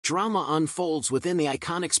Drama unfolds within the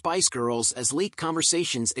iconic Spice Girls as leaked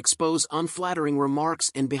conversations expose unflattering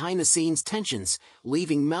remarks and behind-the-scenes tensions,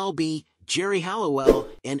 leaving Mel B, Geri Halliwell,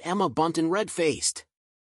 and Emma Bunton red-faced.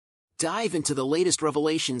 Dive into the latest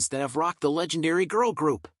revelations that have rocked the legendary girl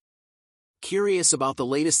group. Curious about the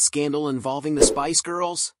latest scandal involving the Spice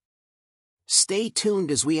Girls? Stay tuned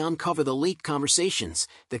as we uncover the leaked conversations,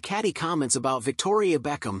 the catty comments about Victoria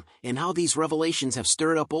Beckham, and how these revelations have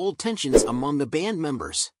stirred up old tensions among the band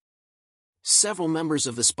members. Several members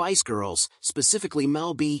of the Spice Girls, specifically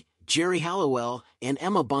Mel B, Geri Halliwell, and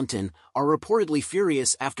Emma Bunton, are reportedly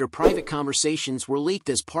furious after private conversations were leaked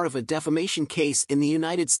as part of a defamation case in the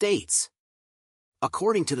United States.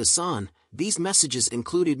 According to The Sun, these messages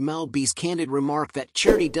included Mel B's candid remark that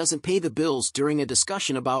charity doesn't pay the bills during a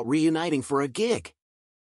discussion about reuniting for a gig.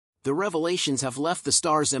 The revelations have left the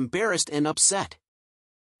stars embarrassed and upset.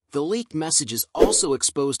 The leaked messages also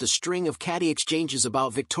exposed a string of catty exchanges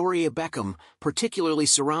about Victoria Beckham, particularly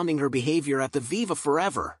surrounding her behavior at the Viva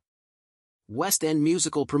Forever West End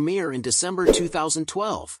musical premiere in December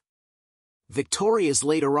 2012. Victoria's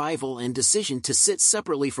late arrival and decision to sit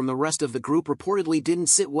separately from the rest of the group reportedly didn't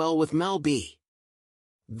sit well with Mel B.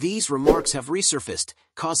 These remarks have resurfaced,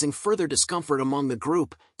 causing further discomfort among the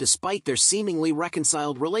group, despite their seemingly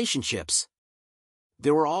reconciled relationships.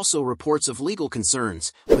 There were also reports of legal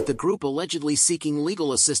concerns, with the group allegedly seeking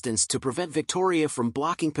legal assistance to prevent Victoria from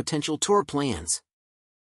blocking potential tour plans.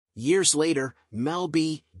 Years later, Mel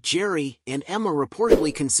B, Geri, and Emma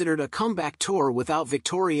reportedly considered a comeback tour without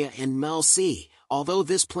Victoria and Mel C, although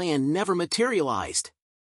this plan never materialized.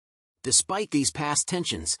 Despite these past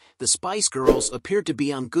tensions, the Spice Girls appeared to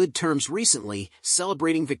be on good terms recently,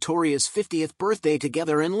 celebrating Victoria's 50th birthday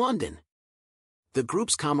together in London. The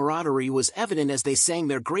group's camaraderie was evident as they sang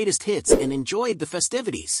their greatest hits and enjoyed the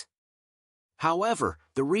festivities. However,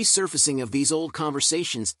 the resurfacing of these old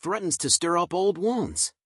conversations threatens to stir up old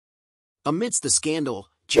wounds. Amidst the scandal,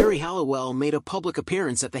 Geri Halliwell made a public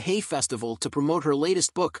appearance at the Hay Festival to promote her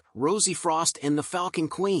latest book, Rosie Frost and the Falcon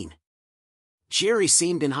Queen. Geri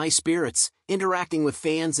seemed in high spirits, interacting with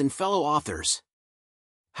fans and fellow authors.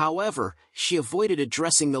 However, she avoided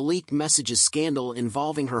addressing the leaked messages scandal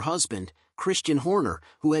involving her husband, Christian Horner,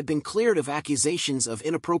 who had been cleared of accusations of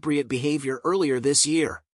inappropriate behavior earlier this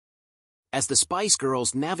year. As the Spice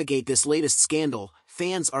Girls navigate this latest scandal,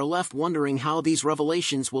 fans are left wondering how these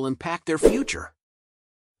revelations will impact their future.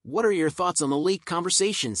 What are your thoughts on the leaked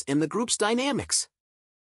conversations and the group's dynamics?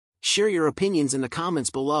 Share your opinions in the comments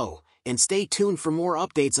below, and stay tuned for more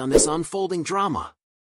updates on this unfolding drama.